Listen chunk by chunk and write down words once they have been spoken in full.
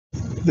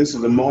This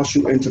is the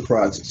Marshall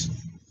Enterprises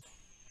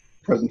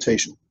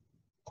presentation.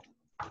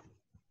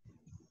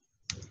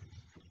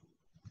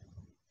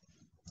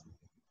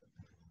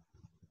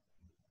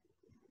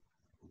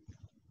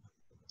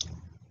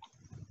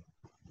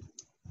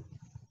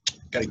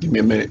 Gotta give me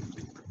a minute.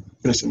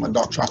 Finishing my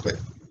dark chocolate.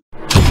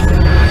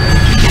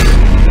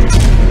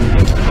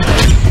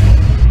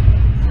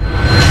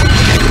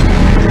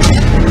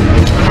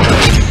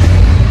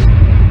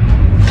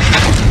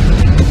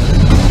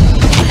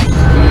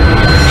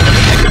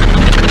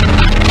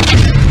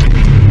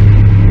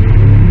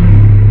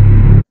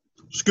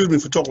 Excuse me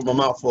for talking with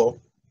my mouth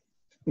full.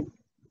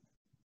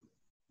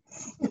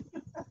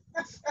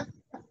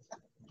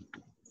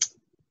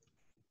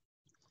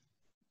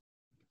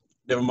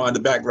 Never mind the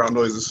background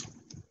noises.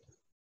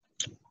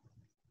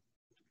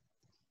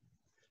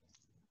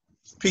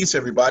 Peace,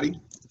 everybody,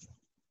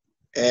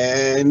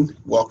 and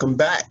welcome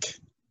back.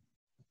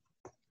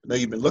 I know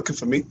you've been looking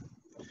for me,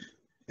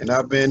 and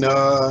I've been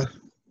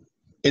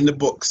in the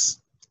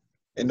books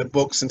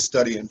and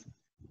studying.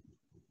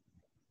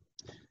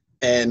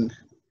 And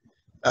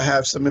I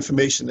have some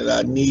information that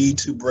I need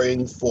to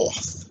bring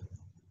forth.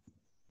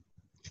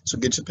 So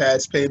get your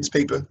pads, pens,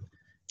 paper,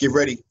 get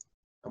ready.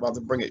 I'm about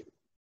to bring it.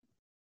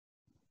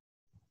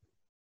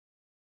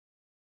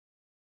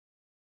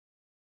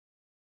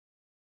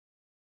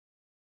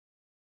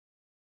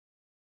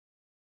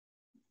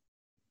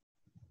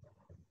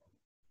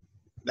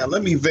 Now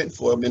let me vent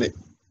for a minute.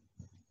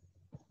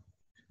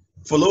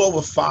 For a little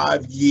over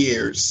 5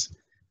 years,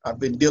 I've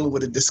been dealing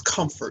with a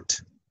discomfort.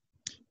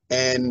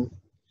 And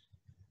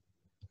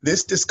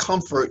this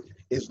discomfort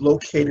is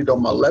located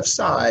on my left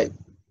side,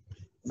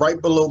 right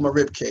below my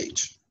rib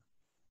cage.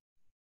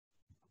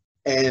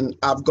 And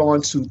I've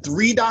gone to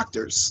 3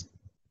 doctors,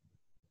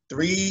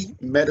 3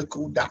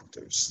 medical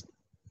doctors.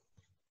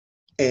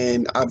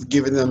 And I've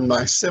given them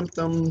my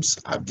symptoms.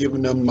 I've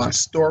given them my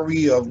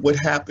story of what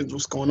happens,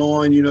 what's going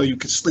on. You know, you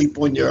can sleep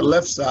on your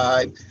left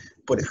side,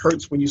 but it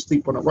hurts when you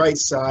sleep on the right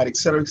side, et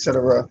cetera, et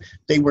cetera.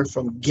 They went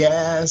from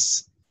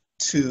gas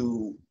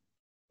to,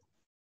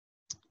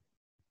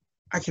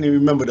 I can't even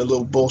remember the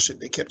little bullshit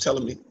they kept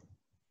telling me.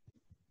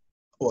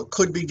 Or it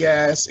could be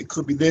gas, it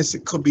could be this,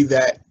 it could be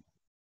that.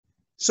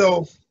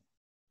 So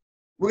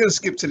we're gonna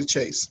skip to the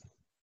chase.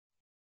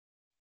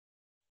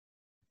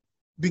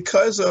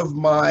 Because of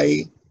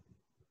my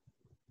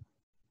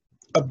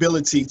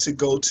ability to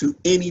go to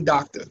any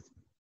doctor,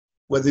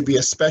 whether it be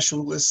a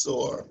specialist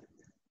or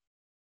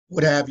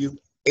what have you,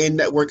 in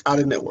network, out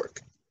of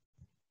network,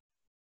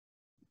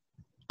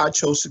 I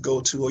chose to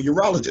go to a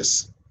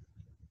urologist.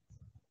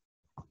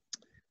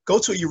 Go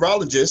to a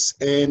urologist,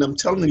 and I'm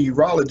telling the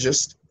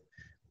urologist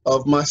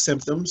of my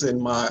symptoms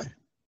and my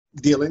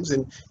dealings.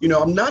 And, you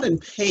know, I'm not in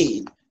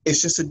pain.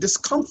 It's just a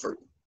discomfort.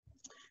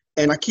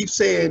 And I keep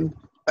saying,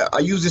 I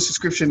use this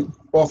description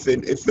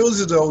often. It feels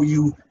as though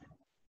you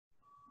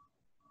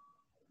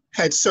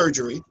had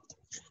surgery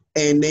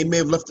and they may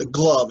have left a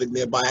glove in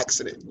there by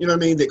accident. You know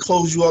what I mean? They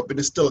close you up and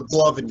there's still a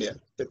glove in there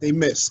that they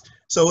missed.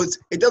 So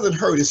it doesn't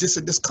hurt. It's just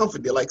a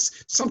discomfort there, like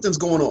something's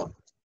going on.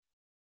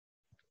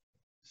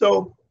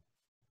 So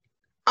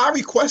I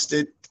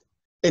requested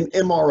an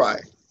MRI,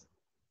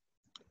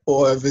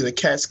 or if it's a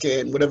CAT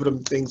scan, whatever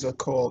them things are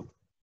called.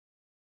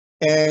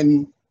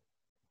 And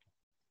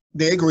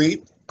they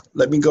agreed.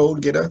 Let me go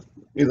get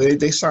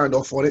they signed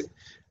off on it.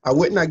 I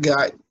went and I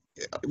got,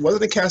 it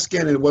wasn't a CAT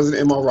scan and it wasn't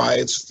an MRI.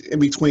 It's in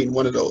between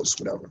one of those,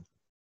 whatever.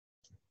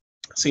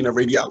 Seen a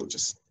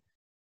radiologist.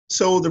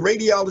 So the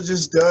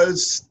radiologist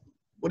does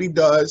what he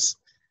does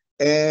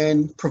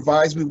and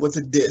provides me with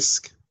a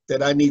disc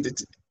that I need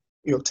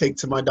to, take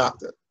to my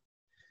doctor.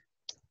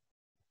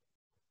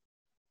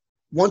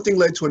 One thing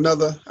led to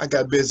another. I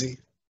got busy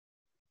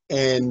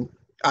and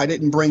I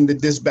didn't bring the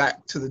disc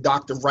back to the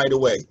doctor right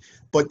away.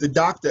 But the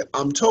doctor,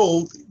 I'm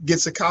told,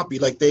 gets a copy.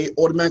 Like, they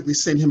automatically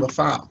send him a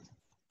file.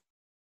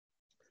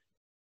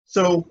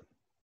 So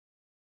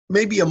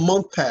maybe a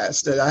month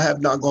passed that I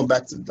have not gone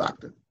back to the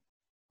doctor.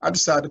 I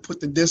decided to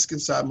put the disc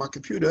inside my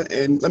computer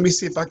and let me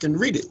see if I can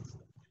read it.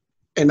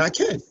 And I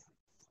can.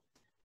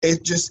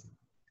 It just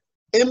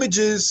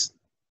images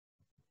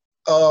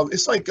of,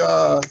 it's like,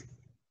 what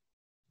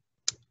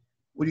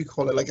do you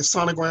call it? Like a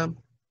sonogram?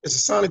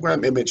 It's a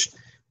sonogram image,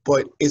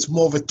 but it's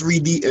more of a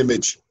 3D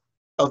image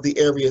of the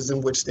areas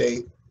in which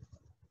they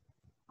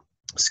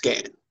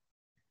scan.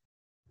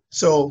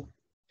 So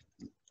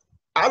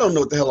I don't know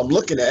what the hell I'm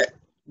looking at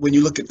when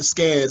you look at the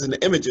scans and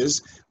the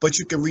images, but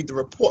you can read the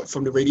report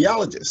from the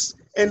radiologist.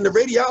 And the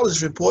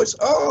radiologist reports,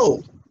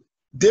 oh,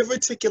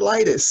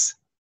 diverticulitis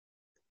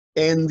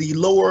in the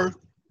lower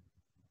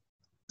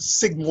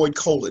sigmoid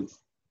colon.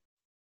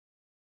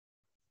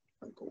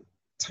 I go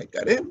type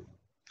that in.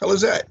 Hell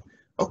is that?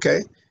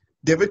 Okay.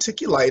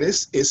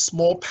 Diverticulitis is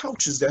small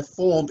pouches that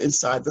form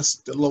inside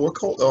the lower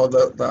colon, or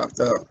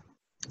the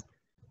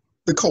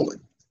colon.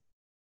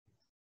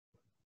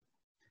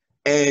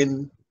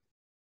 And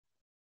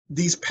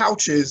these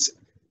pouches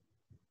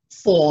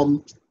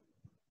form,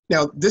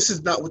 now this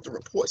is not what the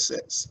report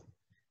says.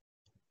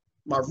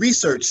 My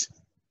research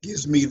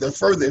gives me the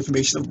further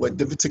information of what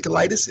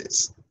diverticulitis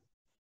is.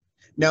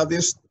 Now,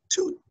 there's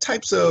two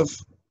types of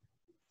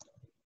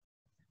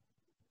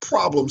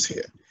problems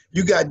here.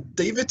 You got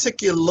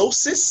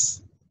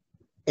diverticulosis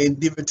and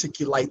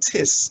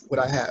diverticulitis, what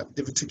I have,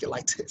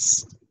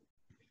 diverticulitis.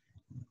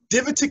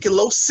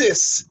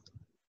 Diverticulosis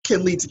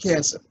can lead to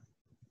cancer.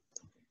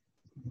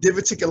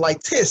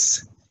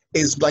 Diverticulitis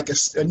is like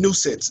a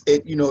nuisance.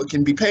 It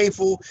can be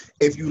painful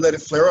if you let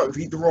it flare up, if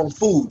you eat the wrong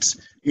foods.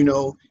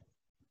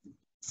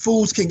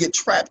 Foods can get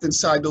trapped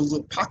inside those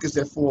little pockets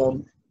that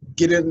form,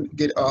 get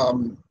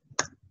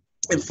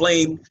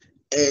inflamed,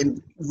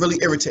 and really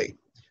irritate.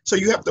 So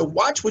you have to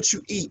watch what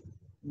you eat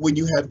when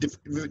you have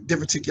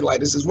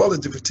diverticulitis as well as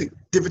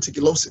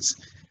diverticulosis.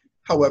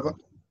 However,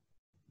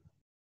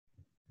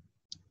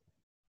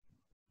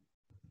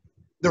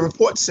 the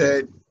report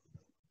said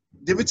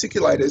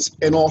diverticulitis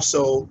and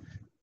also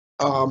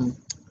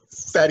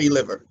fatty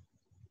liver.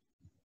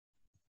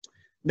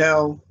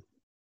 Now,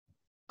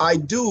 I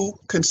do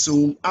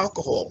consume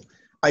alcohol.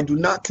 I do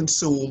not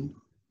consume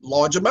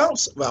large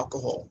amounts of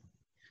alcohol.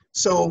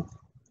 So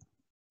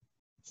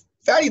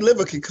fatty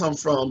liver can come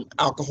from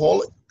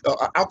alcohol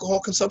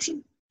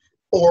consumption,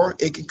 or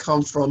it can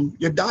come from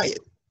your diet.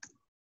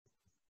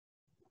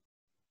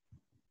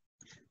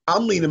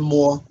 I'm leaning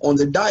more on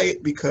the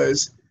diet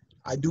because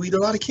I do eat a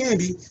lot of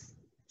candy,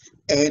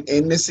 and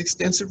in this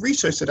extensive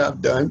research that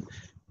I've done,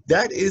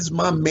 that is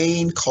my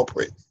main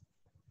culprit,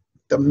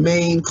 the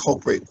main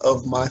culprit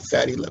of my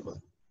fatty liver.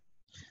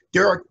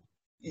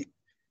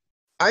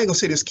 I ain't gonna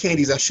say there's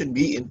candies I shouldn't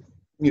be eating,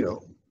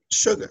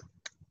 sugar.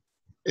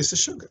 It's the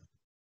sugar.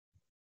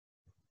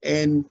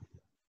 And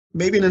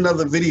maybe in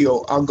another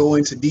video, I'll go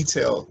into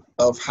detail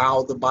of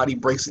how the body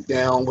breaks it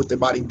down, what the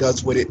body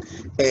does with it,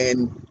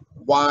 and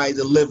why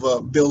the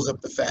liver builds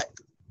up the fat. A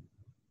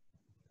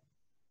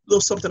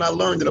little something I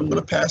learned that I'm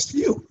going to pass to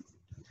you.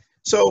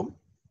 So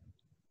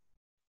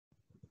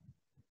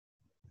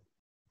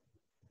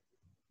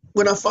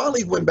when I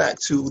finally went back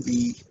to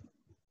the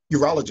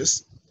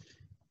urologist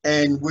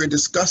and we're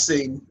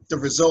discussing the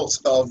results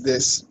of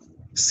this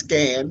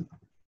scan,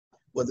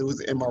 whether it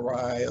was an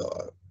MRI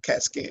or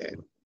CAT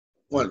scan,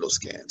 one of those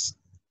scans,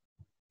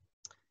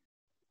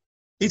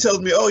 he tells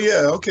me, oh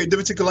yeah, okay,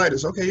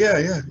 diverticulitis. Okay, yeah.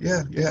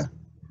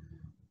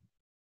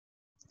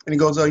 And he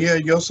goes, oh yeah,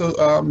 you also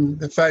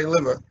the fatty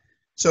liver.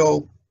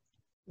 So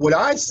what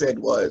I said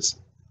was,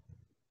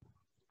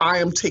 I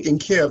am taking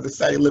care of the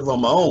fatty liver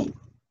on my own.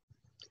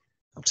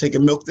 I'm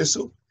taking milk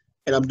thistle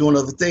and I'm doing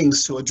other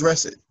things to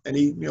address it. And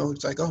he,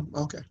 he's like, oh,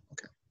 okay.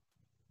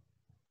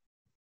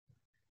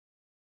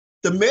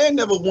 The man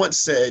never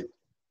once said,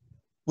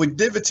 with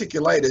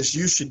diverticulitis,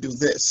 you should do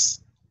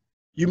this.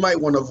 You might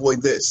want to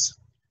avoid this,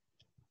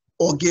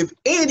 or give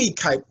any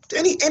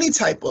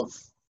type of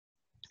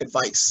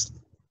advice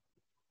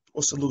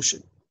or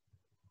solution.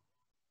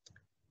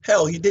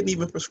 Hell, he didn't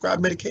even prescribe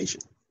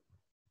medication.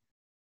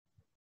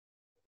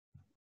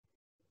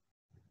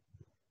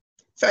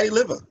 Fatty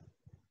liver,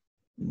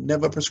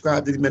 never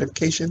prescribed any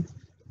medication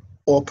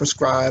or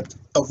prescribed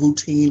a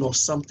routine or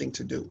something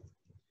to do.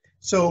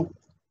 So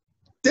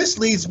this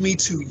leads me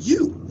to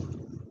you.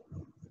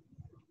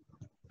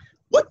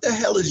 What the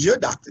hell is your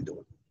doctor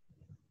doing?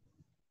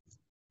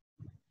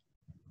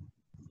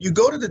 You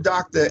go to the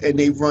doctor and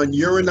they run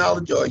urinalysis.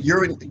 I'm going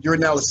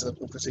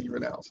to say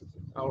urinalysis.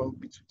 I don't want to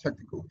be too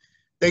technical.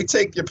 They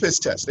take your piss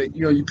test.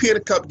 You pee in a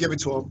cup, give it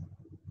to them,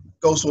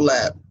 goes to a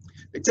lab.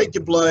 They take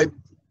your blood,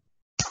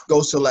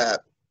 goes to a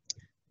lab.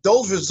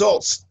 Those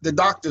results the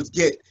doctors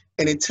get,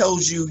 and it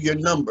tells you your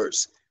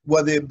numbers,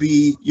 whether it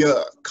be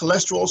your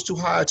cholesterol's too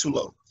high or too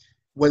low,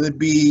 whether it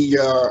be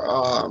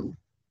your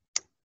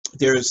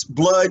there's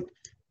blood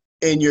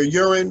in your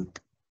urine,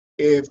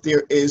 if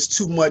there is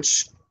too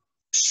much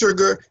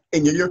sugar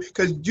in your urine,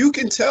 because you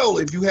can tell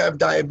if you have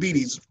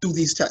diabetes through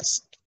these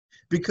tests.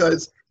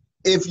 Because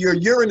if your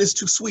urine is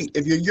too sweet,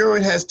 if your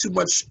urine has too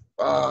much,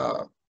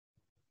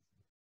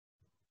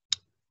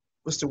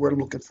 what's the word I'm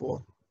looking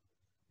for?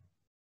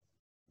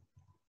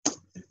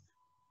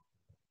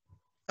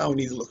 I don't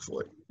need to look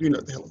for it. You know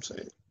what the hell I'm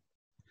saying.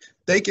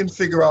 They can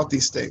figure out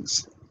these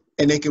things,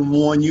 and they can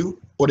warn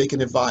you or they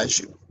can advise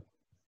you.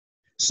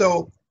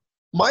 So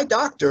my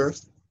doctor,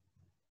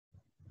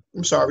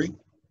 I'm sorry,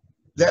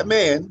 that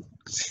man,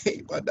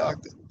 my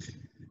doctor,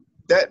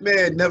 that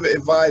man never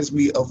advised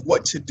me of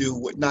what to do,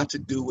 what not to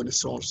do, and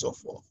so on and so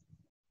forth.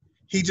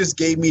 He just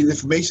gave me the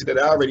information that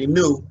I already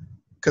knew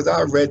because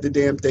I read the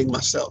damn thing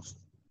myself.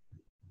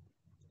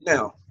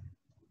 Now,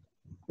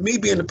 me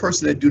being the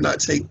person that do not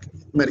take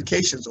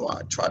medications, or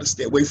I try to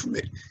stay away from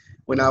it,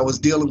 when I was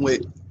dealing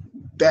with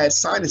bad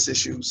sinus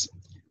issues,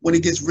 when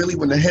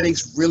the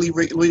headaches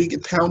really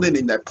get pounding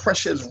and that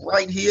pressure is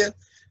right here,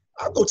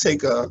 I'll go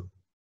take a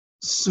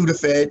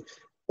Sudafed,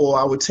 or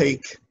I would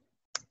take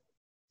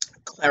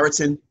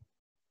Claritin,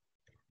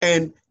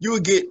 and you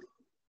would get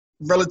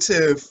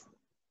relative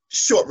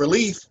short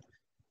relief.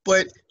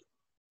 But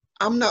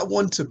I'm not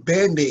one to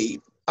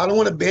Band-Aid. I don't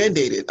want to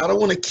Band-Aid it. I don't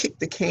want to kick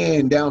the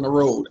can down the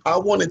road. I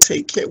want to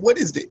take care. What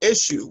is the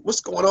issue?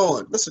 What's going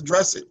on? Let's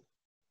address it.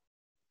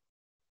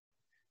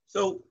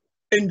 So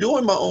in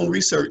doing my own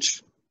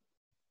research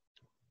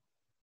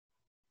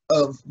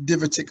of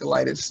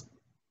diverticulitis,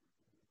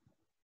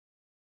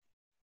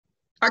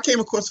 I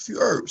came across a few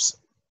herbs.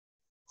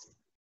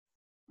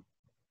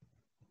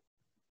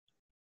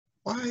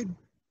 Why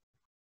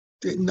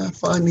didn't I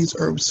find these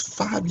herbs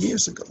 5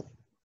 years ago?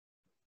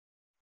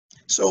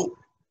 So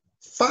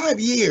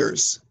 5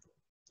 years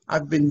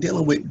I've been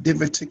dealing with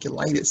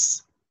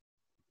diverticulitis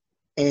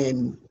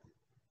and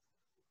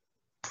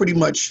pretty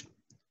much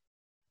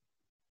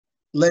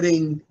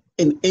letting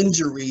an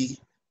injury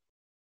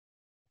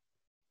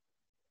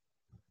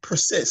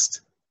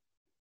persist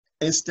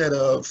instead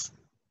of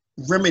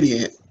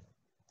remedying it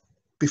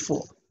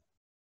before.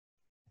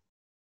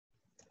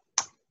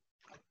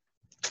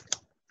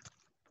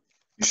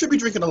 You should be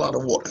drinking a lot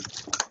of water.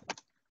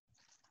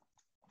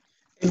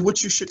 And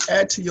what you should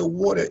add to your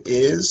water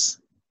is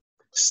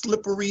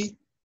slippery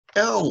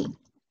elm.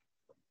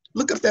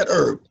 Look up that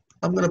herb.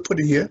 I'm going to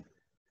put it here.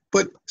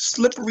 But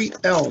slippery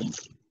elm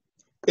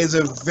is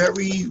a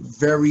very,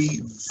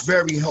 very,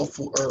 very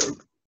helpful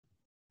herb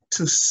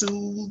to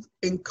soothe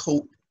and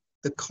coat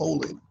the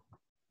colon.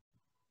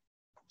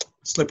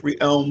 Slippery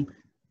elm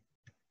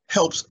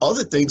helps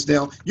other things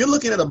down. You're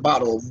looking at a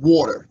bottle of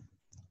water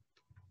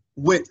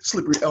with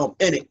slippery elm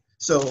in it.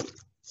 So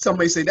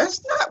somebody say,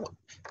 that's not what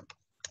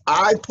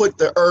I put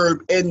the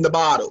herb in the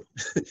bottle.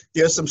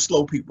 There's some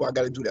slow people I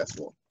got to do that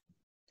for.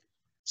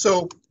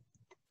 So,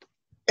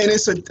 and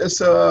it's a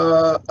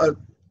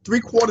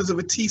 3/4 of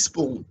a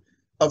teaspoon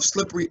of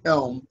slippery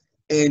elm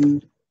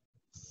in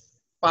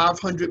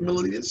 500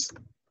 milliliters.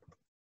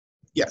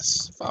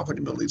 Yes,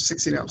 500 milliliters,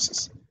 16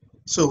 ounces.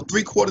 So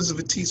 3/4 of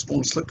a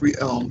teaspoon slippery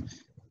elm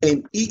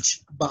in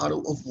each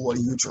bottle of water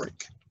you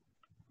drink.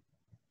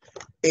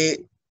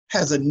 It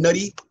has a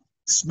nutty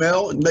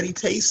smell, a nutty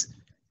taste.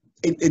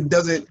 It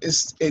doesn't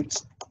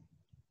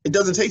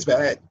taste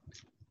bad,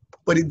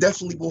 but it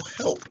definitely will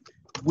help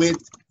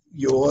with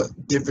your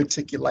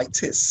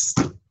diverticulitis.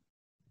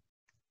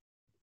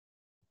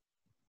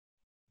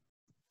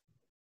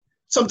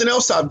 Something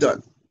else I've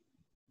done.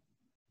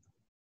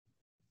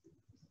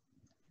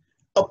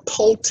 A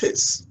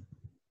poultice.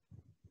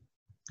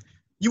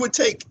 You would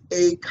take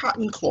a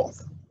cotton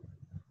cloth.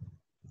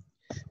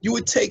 You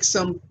would take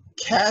some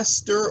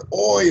castor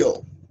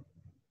oil.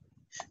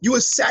 You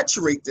would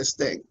saturate this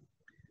thing.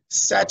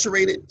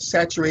 Saturate it,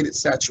 saturate it,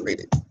 saturate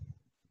it.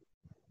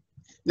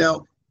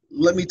 Now,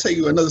 let me tell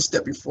you another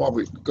step before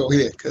we go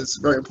ahead, because it's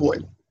very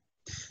important.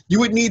 You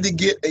would need to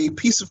get a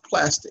piece of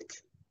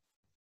plastic,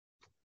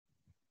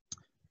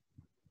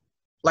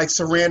 like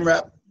saran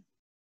wrap,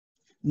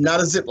 not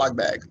a Ziploc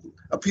bag,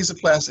 a piece of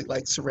plastic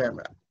like saran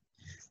wrap.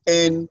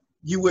 And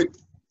you would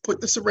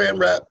put the saran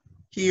wrap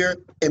here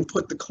and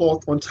put the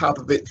cloth on top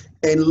of it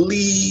and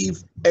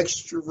leave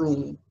extra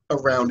room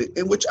around it,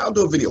 in which I'll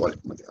do a video on it.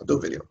 I'll do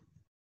a video.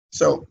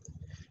 So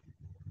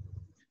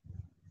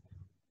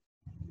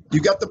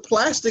you got the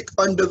plastic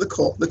under the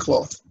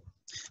cloth,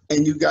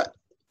 and you got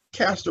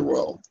castor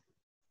oil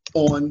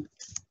on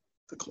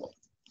the cloth.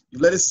 You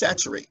let it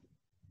saturate.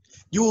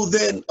 You will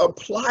then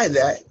apply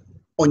that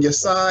on your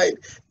side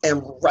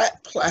and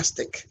wrap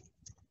plastic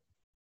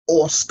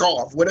or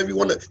scarf, whatever you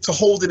want to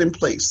hold it in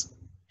place.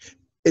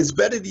 It's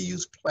better to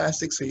use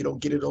plastic so you don't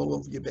get it all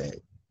over your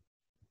bed,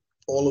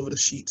 all over the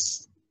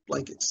sheets,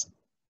 blankets.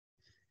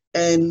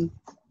 And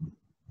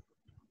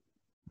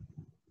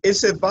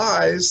it's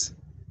advised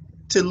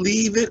to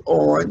leave it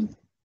on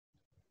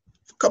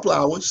for a couple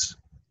hours,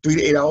 3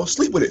 to 8 hours,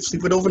 sleep with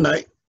it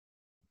overnight,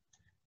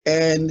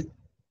 and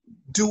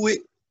do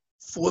it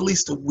for at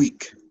least a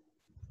week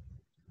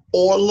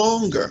or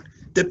longer,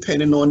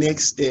 depending on the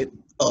extent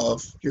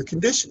of your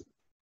condition.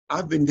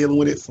 I've been dealing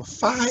with it for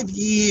 5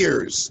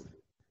 years.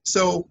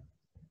 So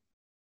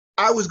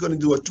I was going to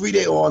do a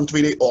 3-day on,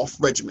 3-day off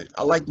regimen.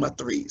 I like my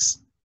threes.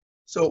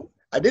 So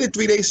I did it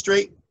 3 days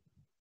straight.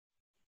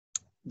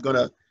 I'm going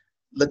to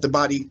let the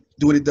body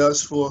do what it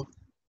does for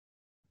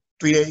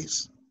 3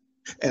 days.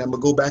 And I'm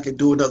going to go back and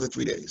do another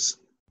 3 days.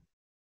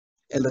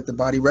 And let the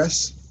body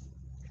rest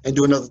and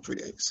do another 3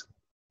 days.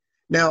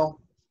 Now,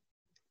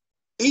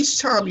 each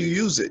time you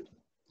use it,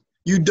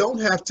 you don't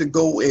have to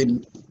go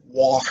and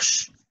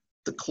wash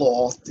the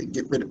cloth and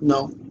get rid of,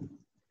 no.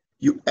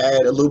 You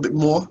add a little bit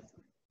more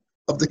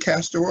of the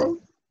castor oil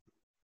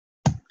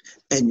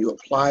and you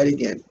apply it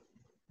again.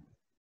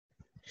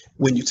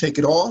 When you take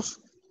it off,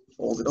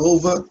 fold it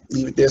over,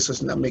 leave it there so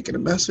it's not making a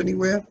mess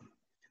anywhere.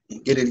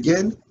 Get it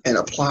again and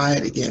apply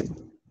it again.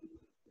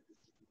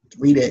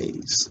 3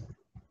 days.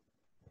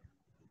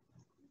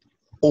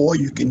 Or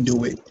you can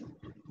do it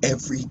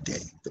every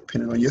day,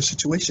 depending on your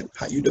situation,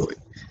 how you do it.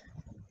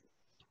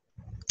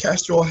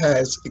 Castor oil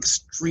has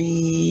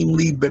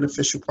extremely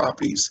beneficial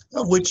properties,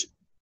 of which,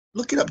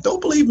 look it up. Don't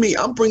believe me.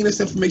 I'm bringing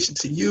this information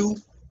to you.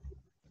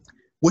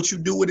 What you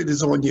do with it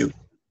is on you.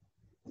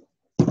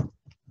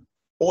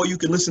 Or you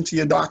can listen to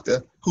your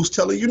doctor who's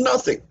telling you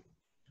nothing.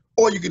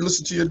 Or you can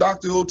listen to your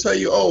doctor who'll tell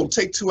you, oh,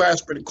 take 2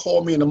 aspirin and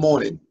call me in the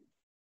morning.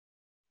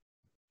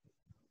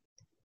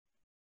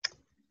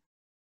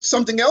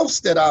 Something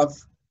else that I've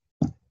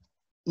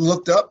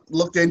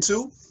looked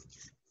into,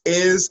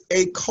 is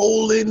a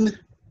colon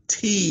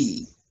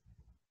tea.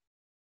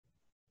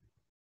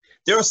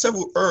 There are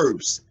several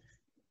herbs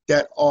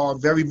that are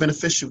very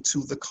beneficial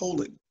to the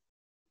colon.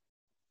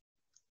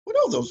 What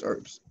are those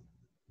herbs?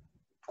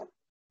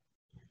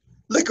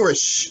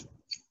 Licorice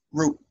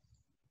root,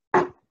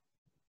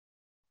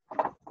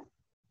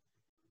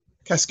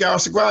 Cascara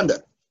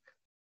sagrada,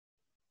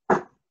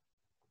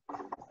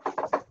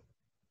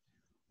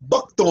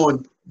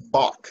 buckthorn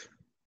bark.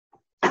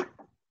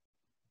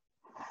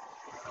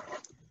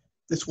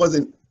 This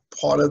wasn't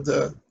part of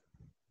the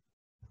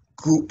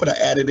group, but I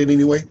added it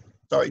anyway.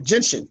 Sorry,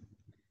 ginseng.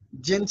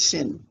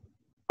 Ginseng.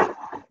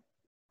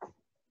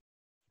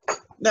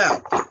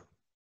 Now,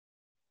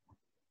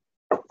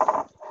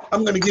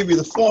 I'm going to give you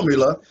the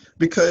formula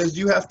because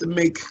you have to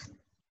make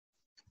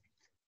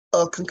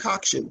a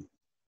concoction.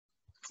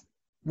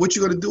 What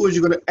you're going to do is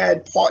you're going to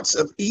add parts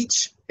of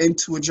each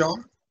into a jar.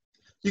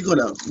 You're going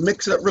to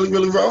mix it up really,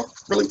 really raw,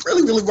 really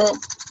raw.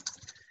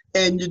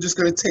 And you're just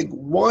going to take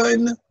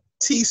 1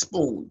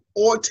 teaspoon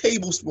or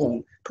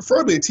tablespoon,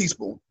 preferably a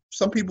teaspoon.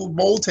 Some people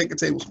bowl take a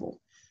tablespoon.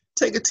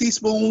 Take a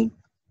teaspoon,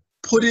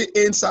 put it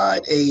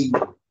inside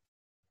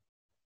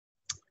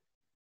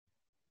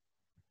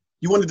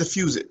you want to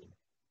diffuse it.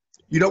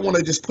 You don't want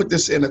to just put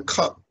this in a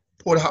cup,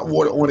 pour the hot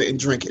water on it and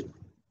drink it.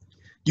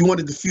 You want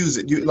to diffuse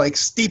it. You like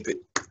steep it.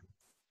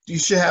 You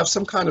should have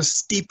some kind of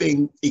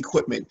steeping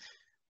equipment.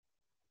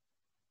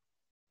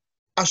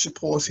 I should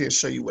pause here and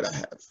show you what I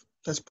have.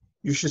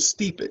 You should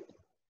steep it.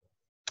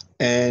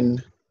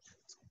 And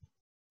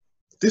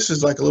this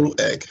is like a little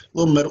egg,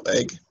 little metal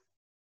egg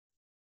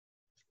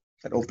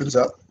that opens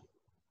up,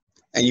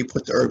 and you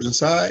put the herbs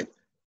inside,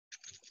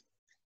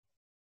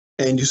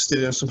 and you sit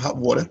it in some hot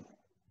water,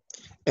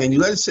 and you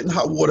let it sit in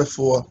hot water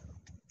for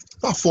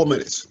about 4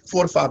 minutes,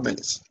 4 to 5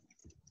 minutes.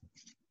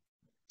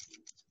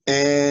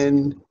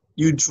 And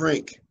you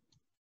drink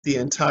the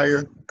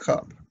entire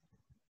cup.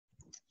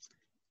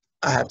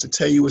 I have to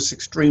tell you, it's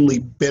extremely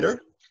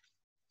bitter.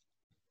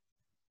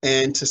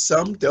 And to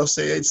some, they'll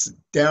say it's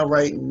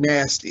downright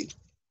nasty.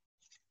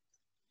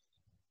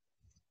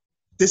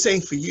 This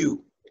ain't for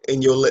you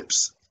and your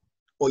lips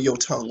or your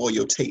tongue or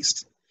your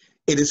taste.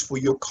 It is for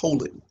your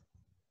colon.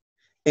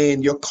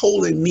 And your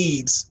colon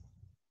needs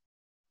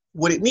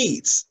what it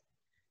needs.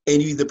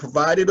 And you either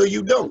provide it or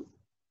you don't.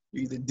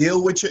 You either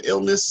deal with your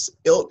illness,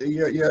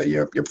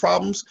 your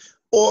problems,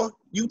 or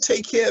you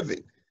take care of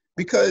it.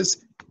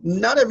 Because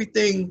not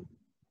everything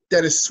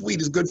that is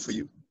sweet is good for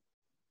you.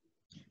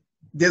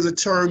 There's a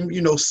term,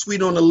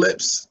 sweet on the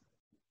lips,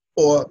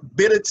 or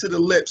bitter to the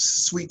lips,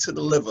 sweet to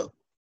the liver.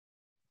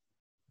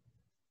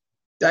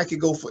 That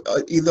could go for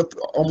either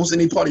almost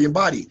any part of your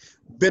body.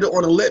 Bitter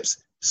on the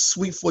lips,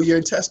 sweet for your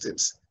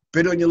intestines.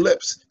 Bitter on your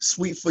lips,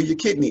 sweet for your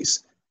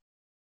kidneys.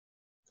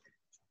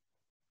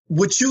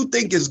 What you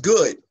think is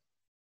good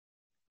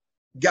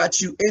got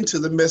you into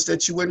the mess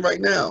that you're in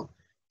right now.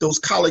 Those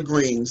collard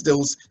greens,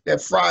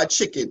 that fried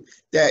chicken,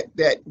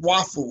 that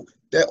waffle,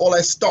 all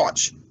that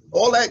starch,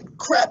 all that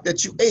crap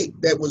that you ate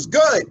that was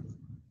good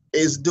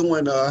is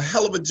doing a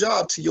hell of a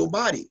job to your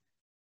body.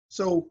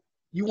 So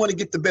you want to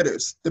get the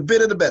bitters. The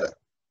bitter, the better.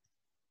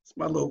 It's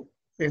my little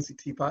fancy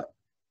teapot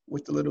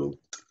with the little.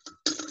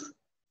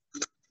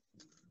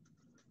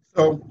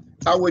 So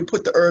I would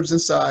put the herbs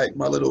inside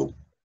my little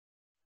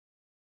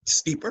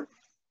steeper,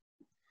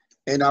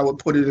 and I would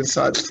put it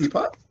inside the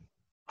teapot.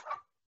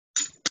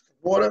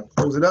 Water,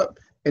 close it up,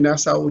 and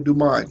that's how I would do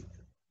mine.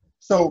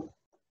 So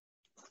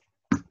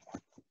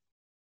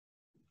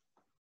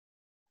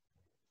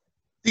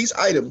these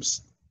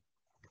items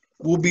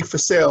will be for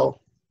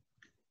sale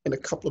in a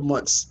couple of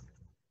months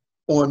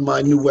on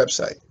my new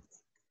website.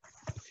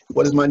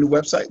 What is my new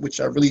website,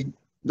 which I really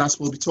not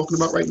supposed to be talking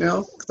about right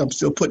now because I'm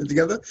still putting it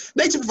together?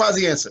 Nature provides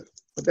the answer,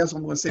 but that's what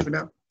I'm going to say for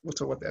now. We'll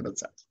talk about that another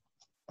time.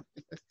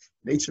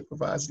 Nature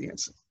provides the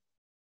answer.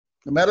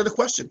 No matter the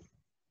question,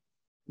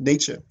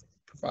 nature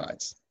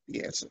provides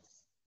the answer.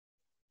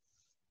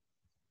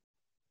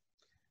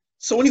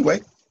 So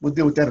anyway, we'll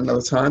deal with that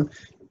another time.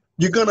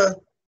 You're going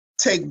to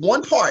take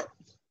 1 part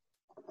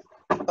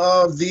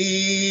of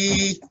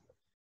the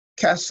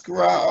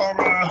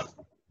Cascara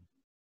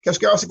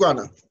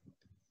sagrada.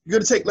 You're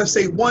going to take, let's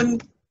say,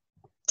 1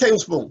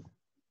 tablespoon.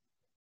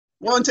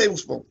 1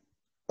 tablespoon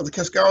of the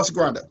Cascara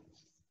sagrada.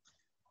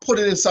 Put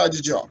it inside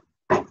your jar.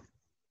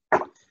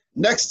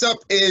 Next up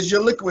is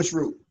your licorice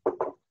root.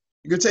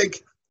 You're going to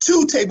take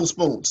 2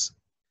 tablespoons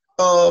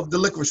of the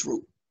licorice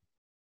root.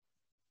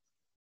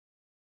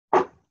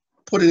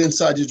 Put it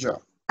inside your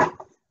jar.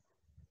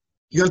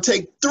 You're going to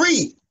take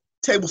 3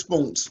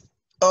 tablespoons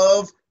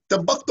of the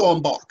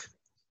buckthorn bark.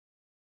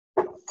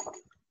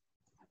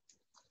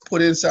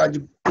 Put it inside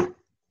your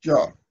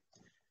jar.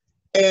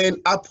 And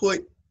I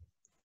put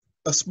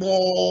a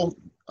small,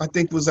 I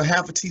think it was a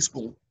half a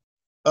teaspoon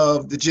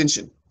of the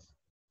ginseng.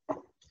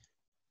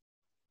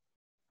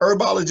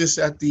 Herbologist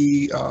at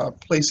the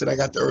place that I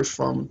got the herbs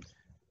from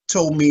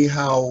told me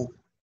how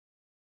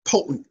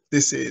potent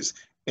this is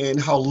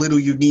and how little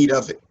you need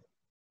of it.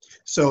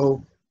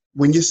 So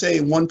When you're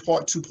saying 1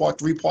 part, 2 part,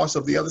 3 parts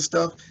of the other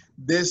stuff,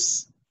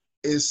 this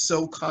is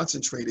so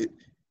concentrated,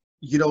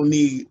 you don't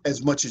need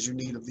as much as you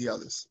need of the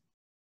others.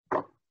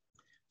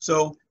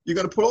 So you're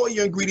going to put all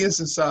your ingredients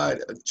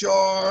inside a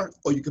jar,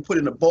 or you can put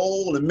it in a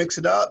bowl and mix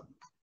it up.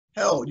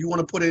 Hell, you want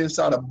to put it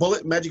inside a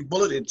magic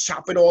bullet and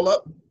chop it all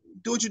up?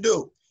 Do what you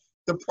do.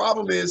 The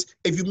problem is,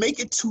 if you make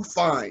it too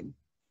fine,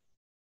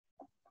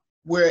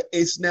 where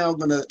it's now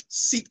going to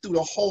seep through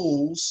the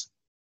holes,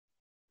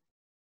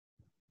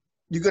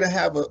 you're going to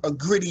have a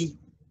gritty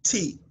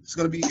tea. It's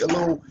going to be a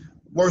little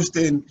worse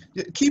than,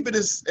 keep it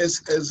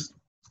as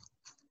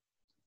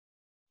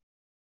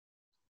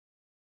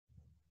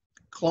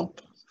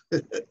clump.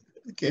 I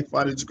can't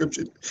find a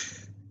description.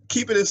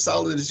 Keep it as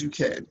solid as you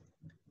can,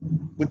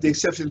 with the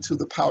exception to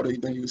the powder you're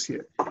going to use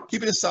here.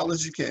 Keep it as solid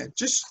as you can.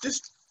 Just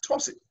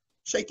toss it,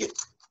 shake it,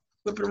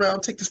 flip it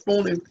around, take the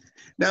spoon, and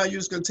now you're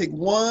just going to take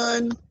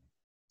 1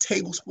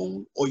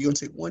 tablespoon, or you're going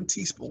to take 1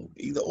 teaspoon,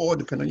 either or,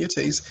 depending on your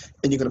taste,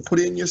 and you're going to put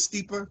it in your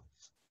steeper,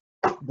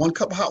 1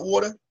 cup of hot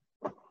water,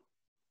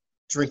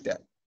 drink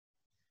that.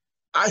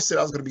 I said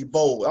I was going to be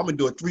bold. I'm going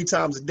to do it 3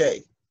 times a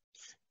day.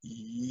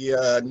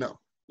 Yeah, no.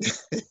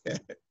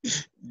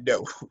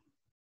 No.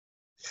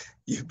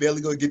 You're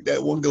barely going to get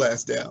that 1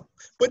 glass down.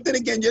 But then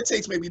again, your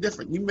taste may be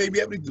different. You may be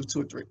able to do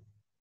 2 or 3.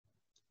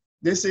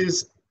 This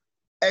is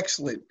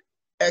excellent,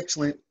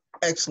 excellent,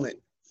 excellent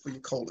for your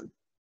colon.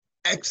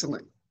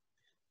 Excellent.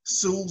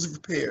 Soothes,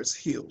 repairs,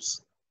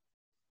 heals.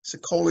 It's a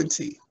colon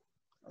tea.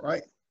 All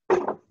right.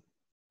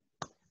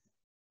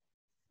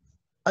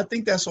 I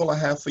think that's all I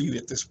have for you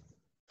at this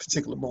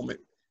particular moment,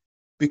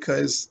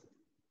 because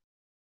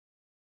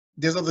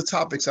there's other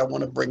topics I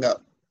want to bring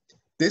up.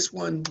 This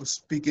one was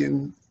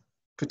speaking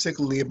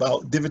particularly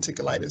about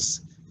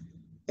diverticulitis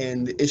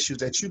and the issues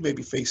that you may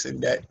be facing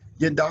that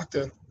your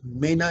doctor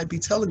may not be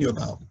telling you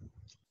about.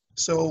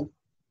 So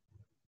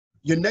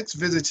your next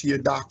visit to your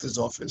doctor's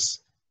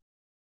office,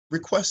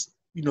 request,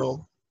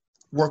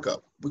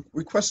 workup.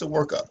 Request a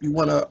workup. You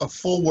want a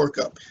full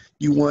workup.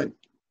 You want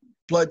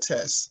blood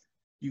tests.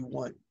 You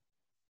want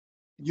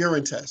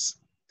urine tests.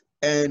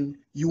 And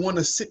you want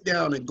to sit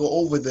down and go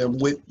over them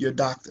with your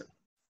doctor.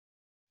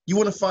 You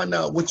want to find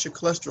out what your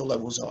cholesterol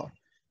levels are.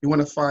 You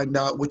want to find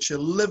out what your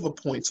liver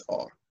points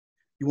are.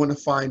 You want to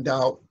find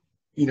out,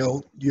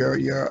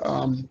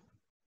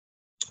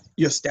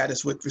 your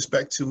status with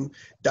respect to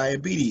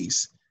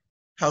diabetes.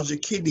 How's your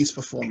kidneys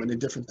performing and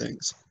different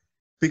things?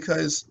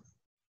 Because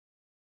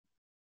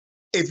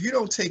if you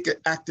don't take an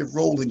active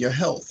role in your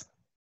health,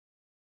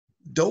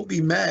 don't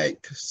be mad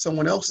because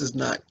someone else is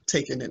not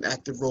taking an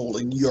active role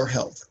in your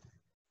health.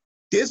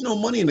 There's no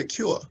money in a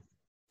cure.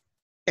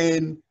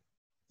 And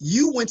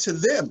you went to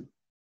them.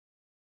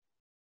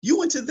 You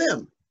went to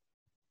them.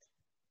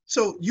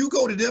 So you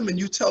go to them and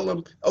you tell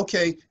them,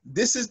 okay,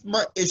 this is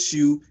my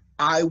issue.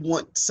 I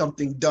want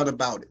something done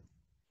about it.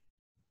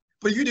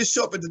 But you just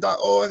show up at the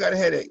doctor, oh, I got a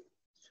headache.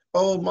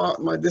 Oh,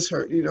 my this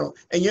hurt, and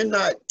you're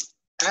not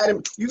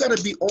adamant. You got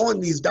to be on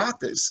these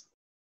doctors.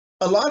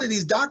 A lot of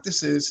these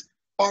doctors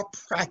are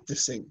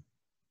practicing.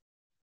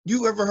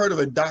 You ever heard of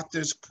a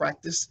doctor's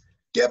practice?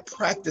 They're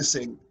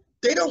practicing.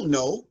 They don't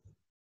know.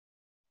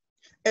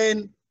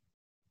 And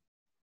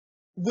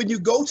when you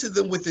go to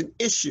them with an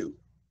issue,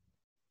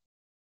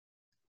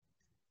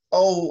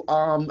 oh,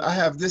 I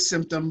have this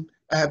symptom,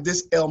 I have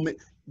this ailment,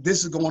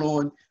 this is going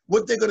on.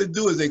 What they're going to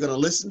do is they're going to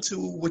listen to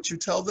what you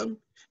tell them,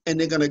 and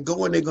they're going to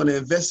go and they're going to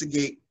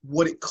investigate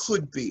what it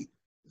could be.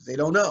 They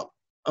don't know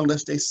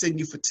unless they send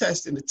you for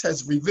tests, and the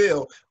tests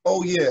reveal,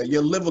 oh yeah,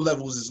 your liver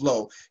levels is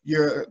low,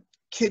 your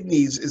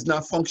kidneys is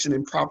not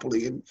functioning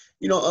properly. And,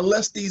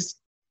 unless these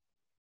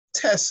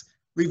tests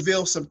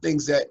reveal some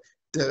things that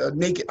the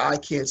naked eye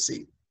can't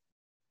see.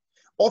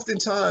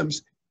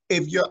 Oftentimes,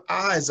 if your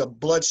eyes are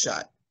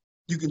bloodshot,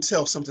 you can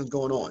tell something's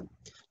going on.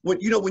 When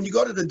you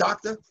go to the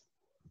doctor,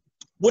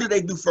 what do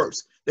they do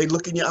first? They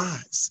look in your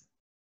eyes.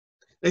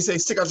 They say,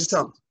 stick out your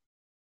tongue.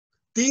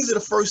 These are the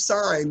first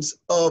signs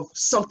of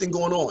something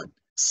going on,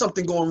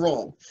 something going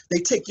wrong. They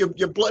take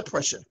your blood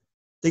pressure.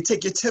 They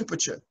take your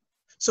temperature.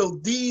 So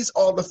these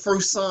are the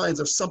first signs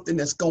of something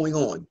that's going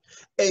on.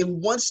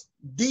 And once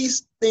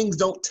these things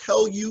don't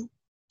tell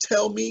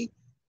me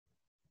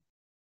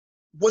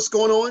what's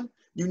going on,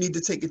 you need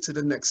to take it to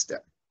the next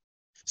step.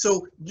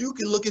 So you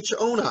can look at your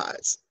own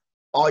eyes.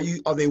 Are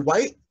they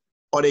white?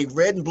 Are they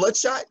red and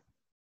bloodshot?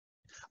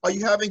 Are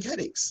you having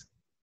headaches?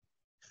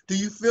 Do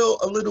you feel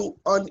a little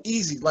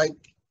uneasy, like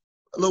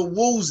a little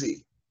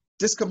woozy,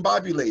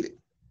 discombobulated?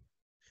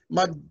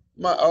 My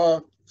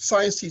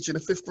science teacher in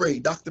the 5th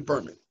grade, Dr.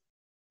 Berman,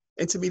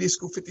 Intermediate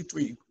School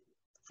 53,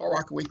 Far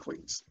Rockaway,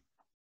 Queens.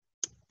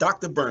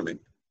 Dr. Berman,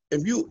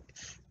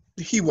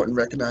 he wouldn't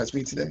recognize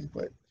me today,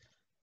 but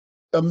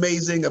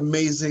amazing,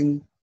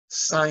 amazing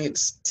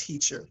science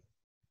teacher.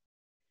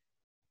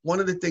 One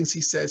of the things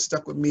he said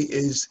stuck with me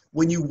is,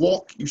 when you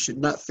walk, you should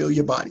not feel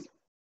your body.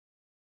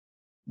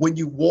 When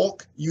you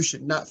walk, you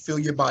should not feel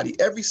your body.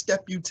 Every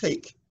step you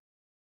take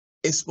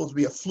is supposed to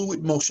be a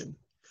fluid motion.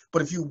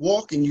 But if you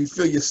walk and you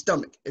feel your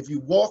stomach, if you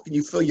walk and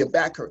you feel your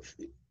back hurt,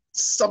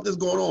 something's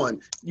going on.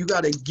 You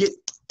got to get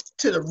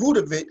to the root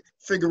of it,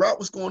 figure out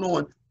what's going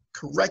on,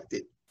 correct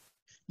it.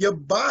 Your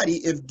body,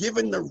 if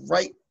given the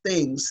right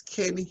things,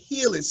 can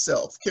heal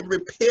itself, can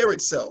repair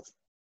itself.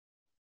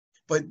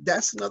 But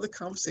that's another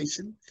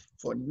conversation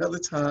for another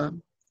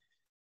time.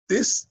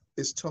 This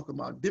is talking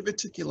about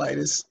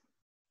diverticulitis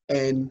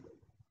and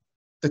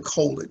the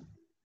colon.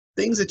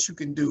 Things that you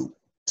can do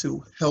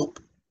to help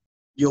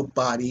your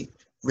body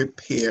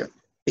repair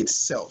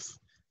itself,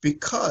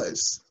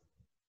 because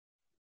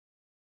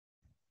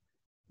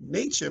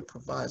nature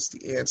provides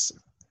the answer.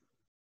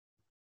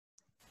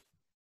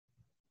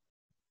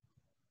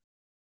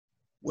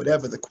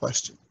 Whatever the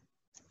question.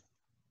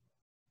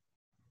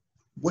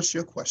 What's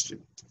your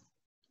question?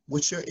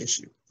 What's your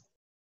issue?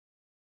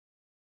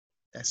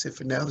 That's it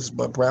for now. This is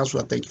Bud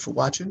Brownsville. Thank you for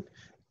watching,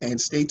 and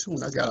stay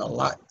tuned. I got a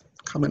lot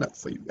coming up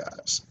for you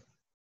guys.